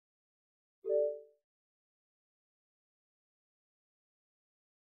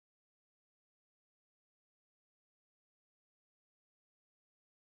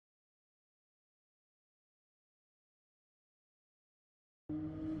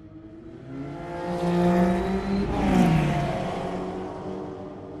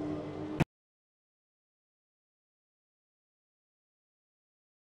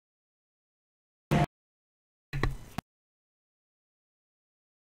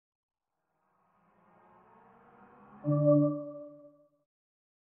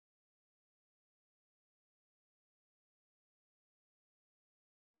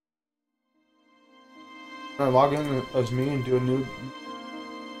Can I log in as me and do a new...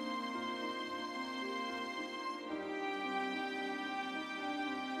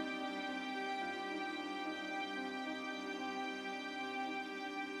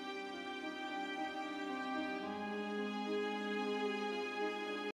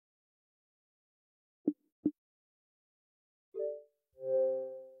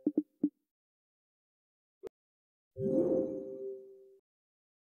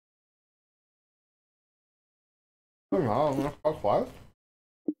 No, what?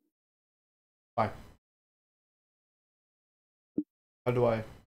 Fine. How do I...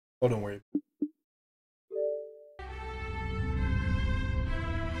 Oh, don't worry.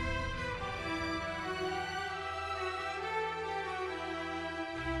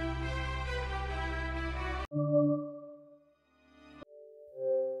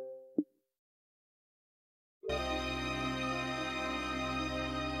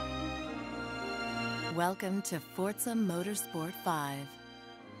 Welcome to Forza Motorsport 5.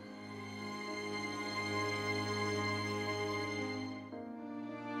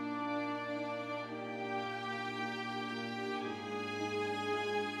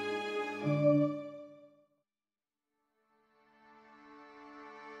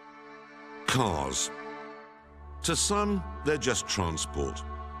 Cars. To some, they're just transport.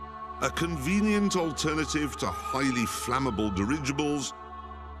 A convenient alternative to highly flammable dirigibles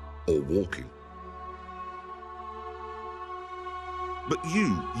or walking. But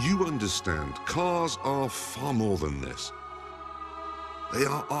you understand, cars are far more than this. They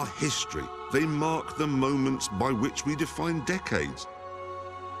are our history. They mark the moments by which we define decades.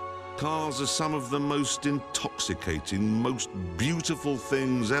 Cars are some of the most intoxicating, most beautiful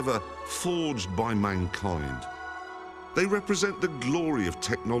things ever forged by mankind. They represent the glory of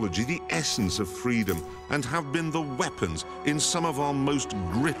technology, the essence of freedom, and have been the weapons in some of our most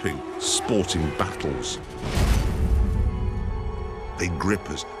gripping sporting battles. They grip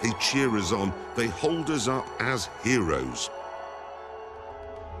us, they cheer us on, they hold us up as heroes.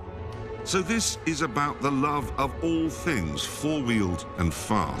 So this is about the love of all things four-wheeled and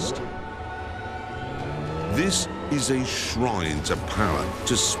fast. This is a shrine to power,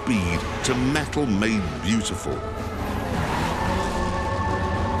 to speed, to metal made beautiful.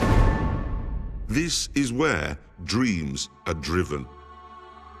 This is where dreams are driven.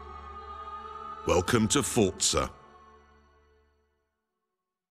 Welcome to Forza.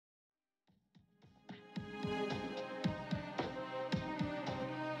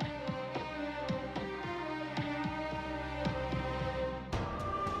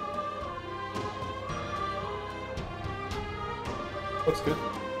 Looks good.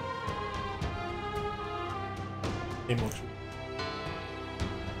 Emotion.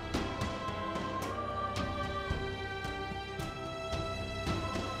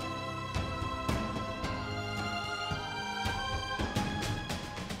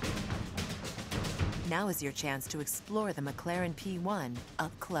 Now is your chance to explore the McLaren P1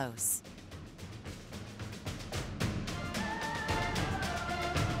 up close.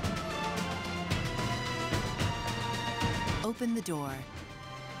 Open the door.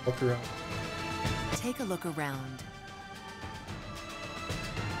 Look around. Take a look around.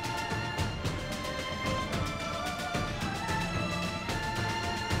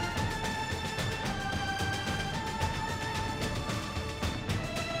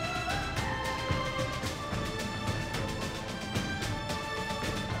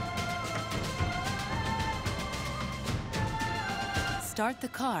 Start the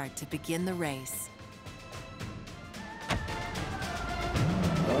car to begin the race.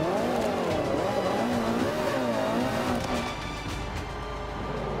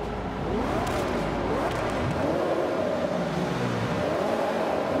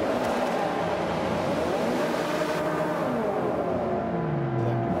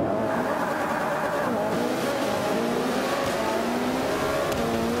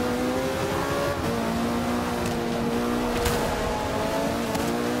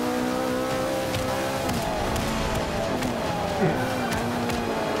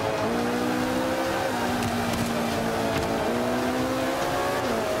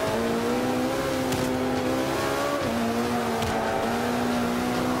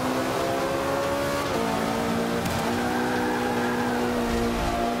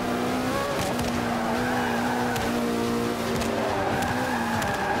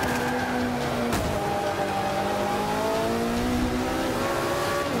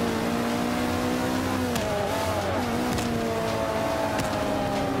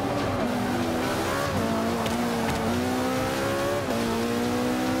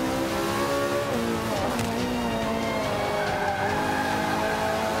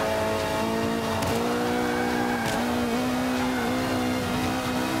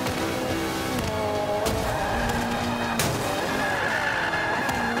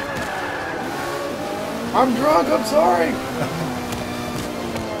 I'm drunk, I'm sorry!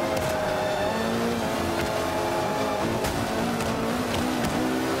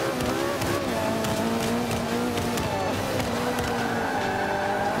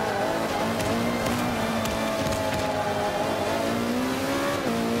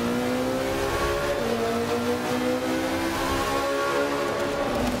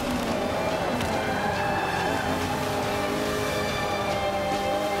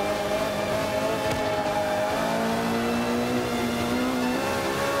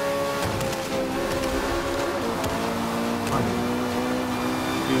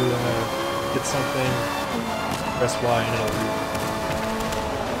 Get something, press Y and it'll read.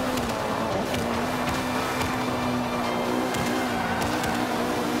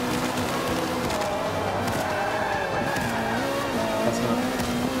 That's not.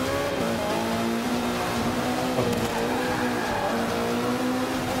 Okay.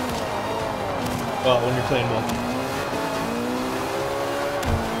 Well, when you're playing multi.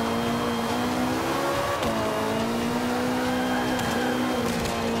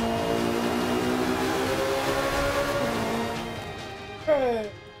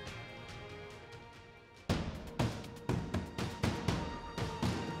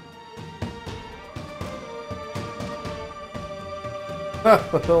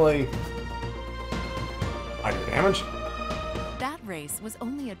 Only minor damage. That race was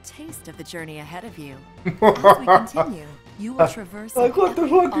only a taste of the journey ahead of you. As we continue, you will traverse. Like, what the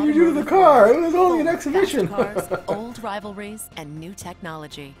fuck did you do to the car? It was only an exhibition. Cars, old rivalries, and new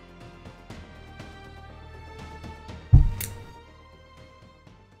technology.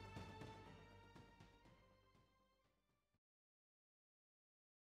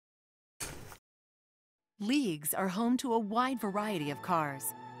 Leagues are home to a wide variety of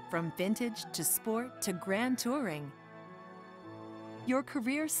cars, from vintage to sport to grand touring. Your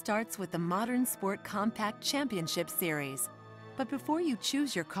career starts with the Modern Sport Compact Championship Series. But before you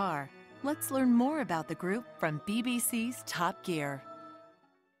choose your car, let's learn more about the group from BBC's Top Gear.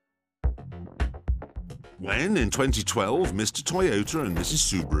 When, in 2012, Mr. Toyota and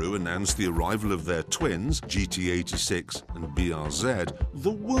Mrs. Subaru announced the arrival of their twins, GT86 and BRZ, the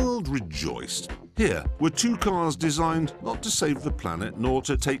world rejoiced. Here were two cars designed not to save the planet, nor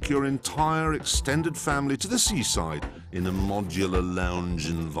to take your entire extended family to the seaside in a modular lounge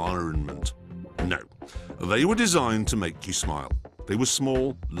environment. No, they were designed to make you smile. They were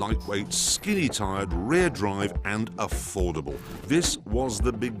small, lightweight, skinny-tired, rear-drive and affordable. This was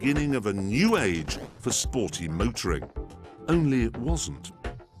the beginning of a new age for sporty motoring. Only it wasn't.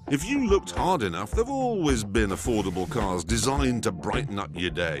 If you looked hard enough, there've always been affordable cars designed to brighten up your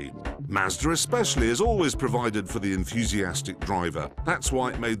day. Mazda especially has always provided for the enthusiastic driver. That's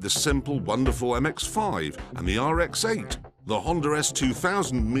why it made the simple, wonderful MX-5 and the RX-8. The Honda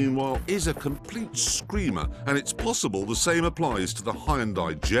S2000, meanwhile, is a complete screamer, and it's possible the same applies to the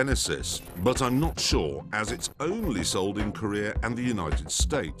Hyundai Genesis. But I'm not sure, as it's only sold in Korea and the United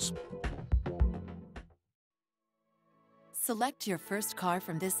States. Select your first car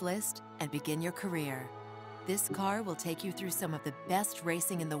from this list and begin your career. This car will take you through some of the best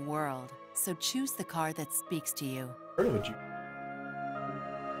racing in the world, so choose the car that speaks to you. Heard of a Jeep.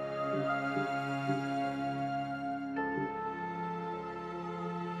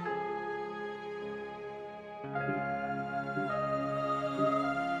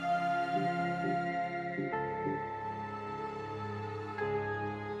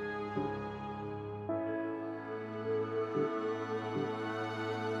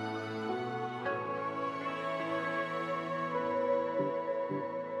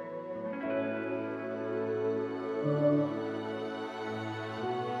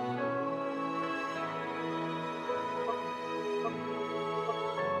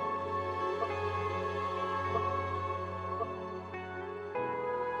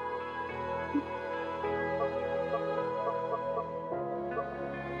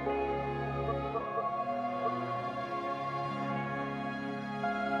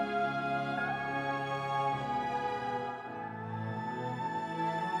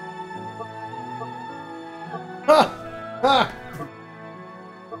 Ha! Ha!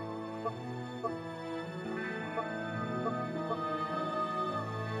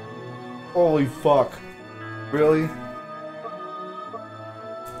 Holy fuck. Really?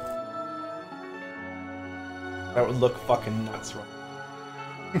 That would look fucking nuts, right?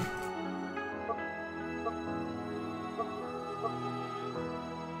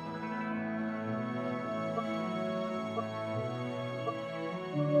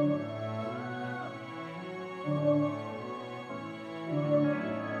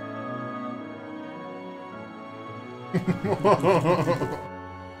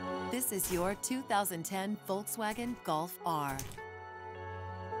 This is your 2010 Volkswagen Golf R.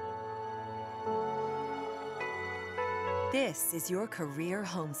 This is your career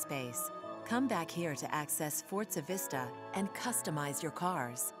home space. Come back here to access Forza Vista and customize your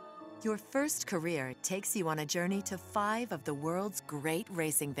cars. Your first career takes you on a journey to 5 of the world's great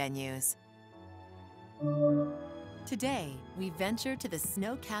racing venues. Today, we venture to the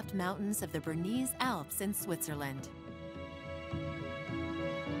snow-capped mountains of the Bernese Alps in Switzerland.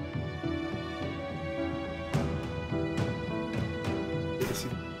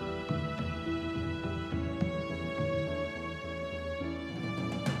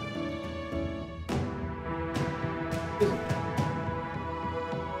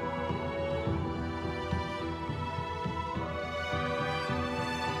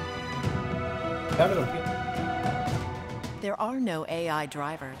 There are no AI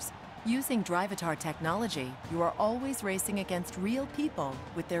drivers. Using Drivatar technology, you are always racing against real people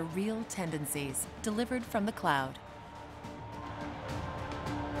with their real tendencies, delivered from the cloud.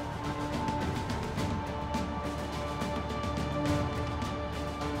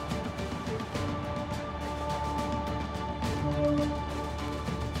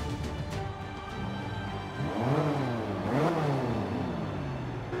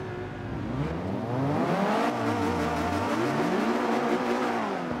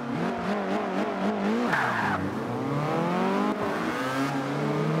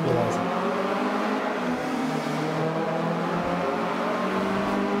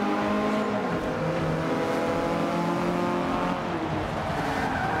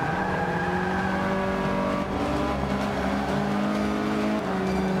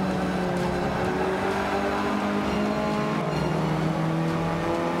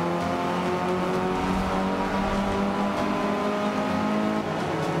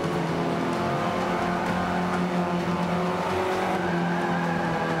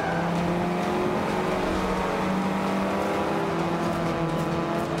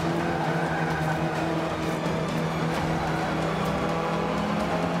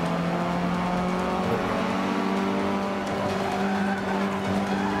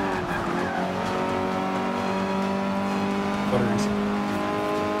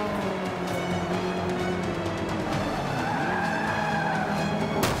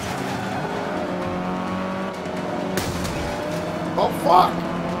 Oh, fuck!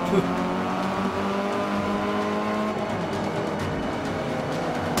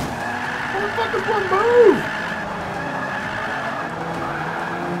 What the fuck is one move?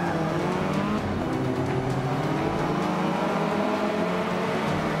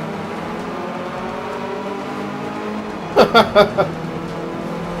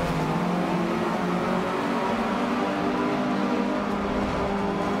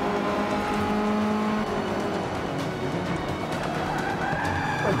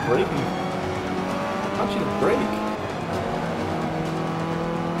 I'm braking. How'd you brake?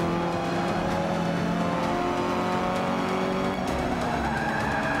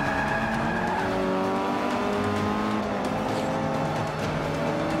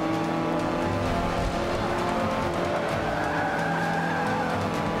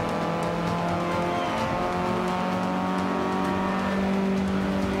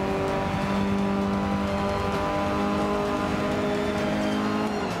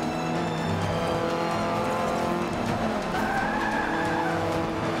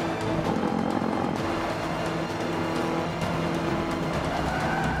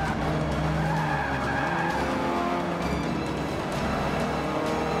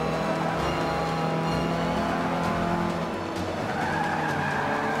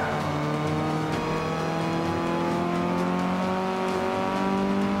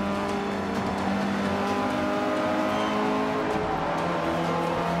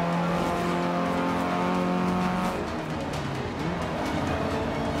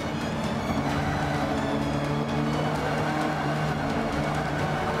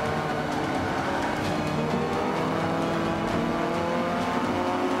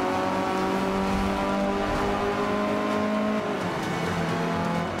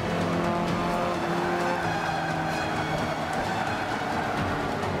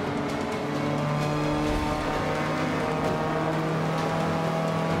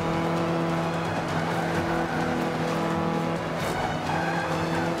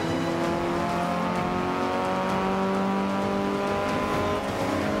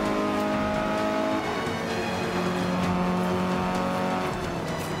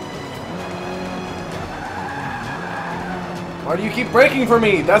 Why do you keep braking for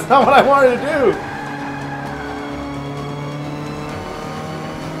me? That's not what I wanted to do!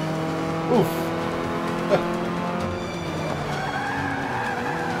 Oof.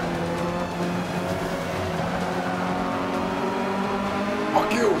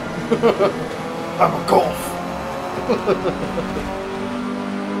 I'm a golf.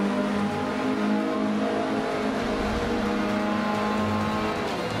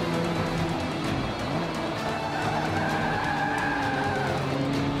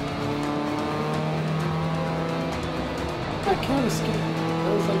 That kind of skin.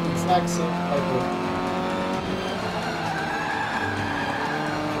 That was like the exact same type of.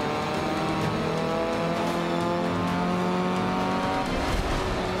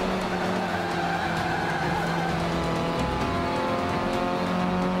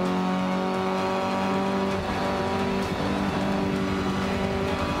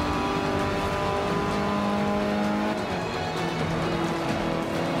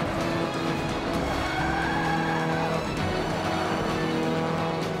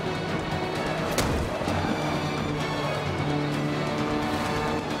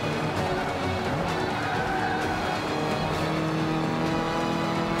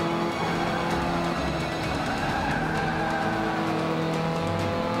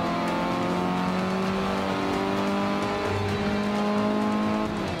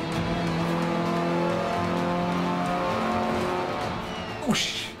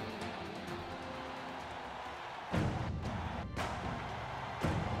 Whoosh.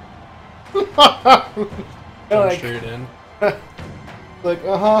 Going straight in. Like,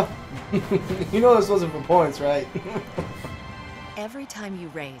 you know this wasn't for points, right? Every time you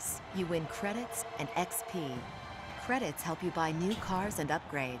race, you win credits and XP. Credits help you buy new cars and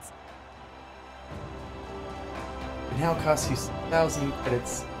upgrades. It now costs you 1,000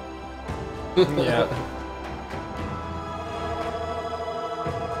 credits. Yeah.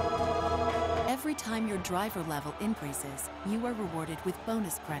 Every time your driver level increases, you are rewarded with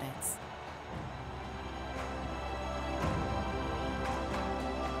bonus credits.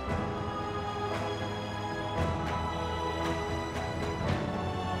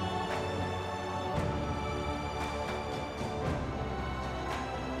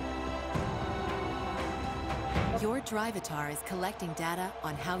 Your Drivatar is collecting data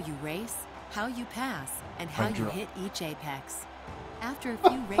on how you race, how you pass, and how you hit each apex. After a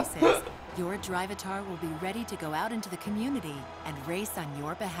few races, your Drivatar will be ready to go out into the community and race on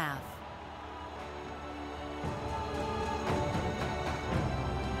your behalf.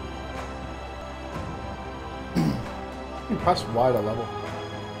 You can press Y to level.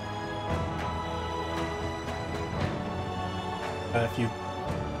 If you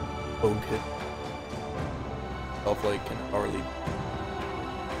poke it. Of like an hourly.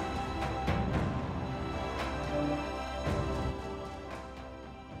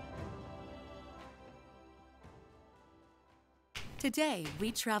 Today,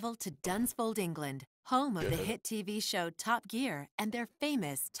 we travel to Dunsfold, England, home of the hit TV show Top Gear and their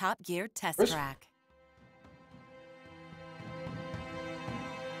famous Top Gear test track.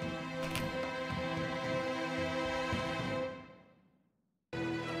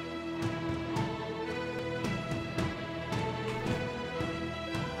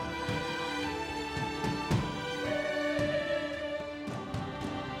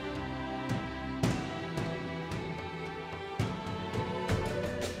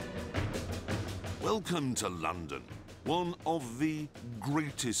 Welcome to London, one of the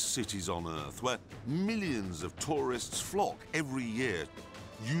greatest cities on earth, where millions of tourists flock every year.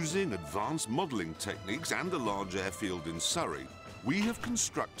 Using advanced modelling techniques and a large airfield in Surrey, we have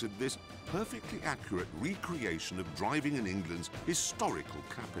constructed this perfectly accurate recreation of driving in England's historical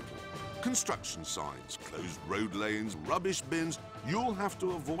capital. Construction signs, closed road lanes, rubbish bins. You'll have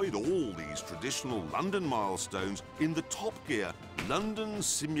to avoid all these traditional London milestones in the Top Gear London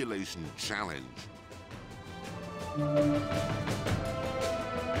Simulation Challenge.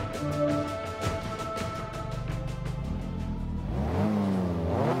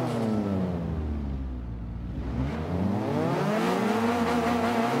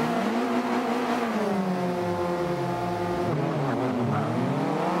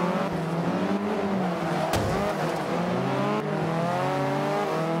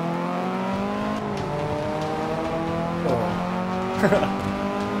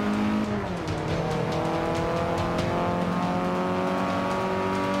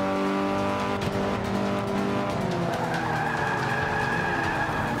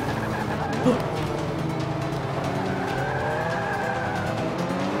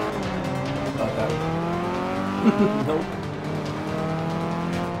 Nope.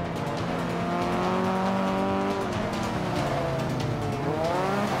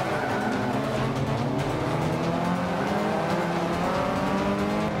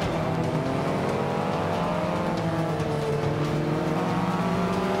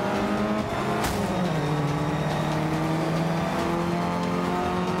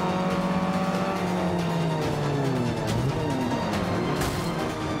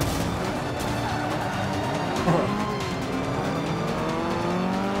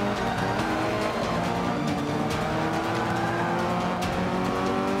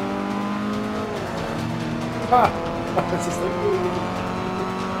 It's just like, ooh.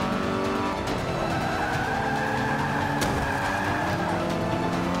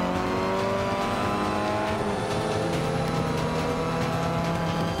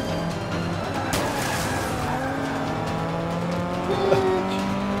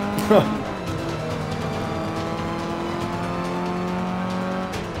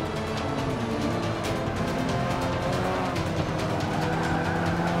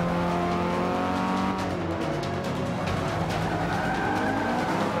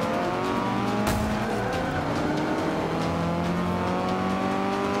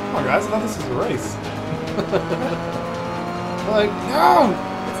 Come on, guys, I thought this was a race. Like, no,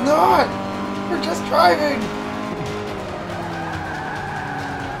 it's not. We're just driving.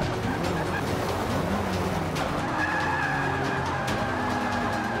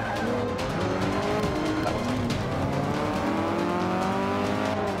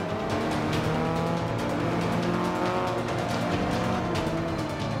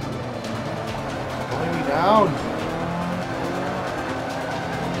 Slowing me down.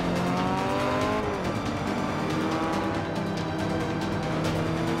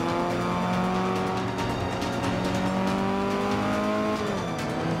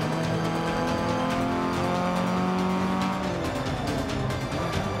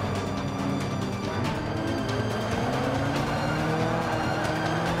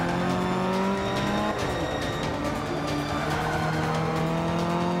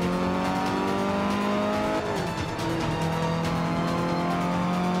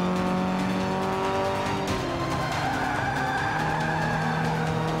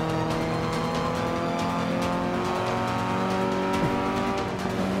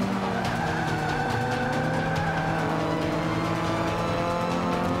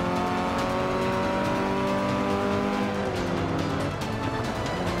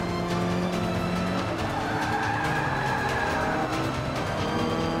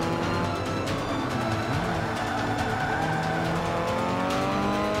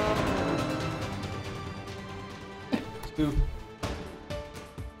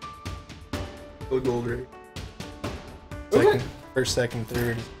 Go gold rate. Second, first, second,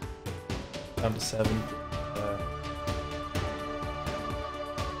 third, down to 7th.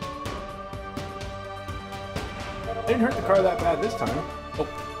 I didn't hurt the car that bad this time. Oh,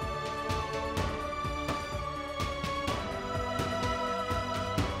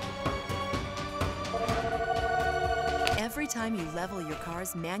 Every time you level your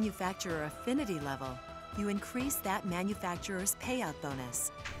car's manufacturer affinity level, you increase that manufacturer's payout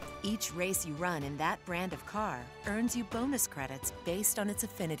bonus. Each race you run in that brand of car earns you bonus credits based on its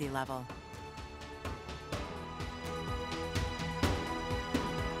affinity level.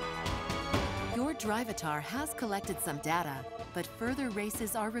 Your Drivatar has collected some data, but further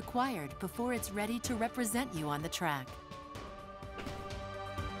races are required before it's ready to represent you on the track.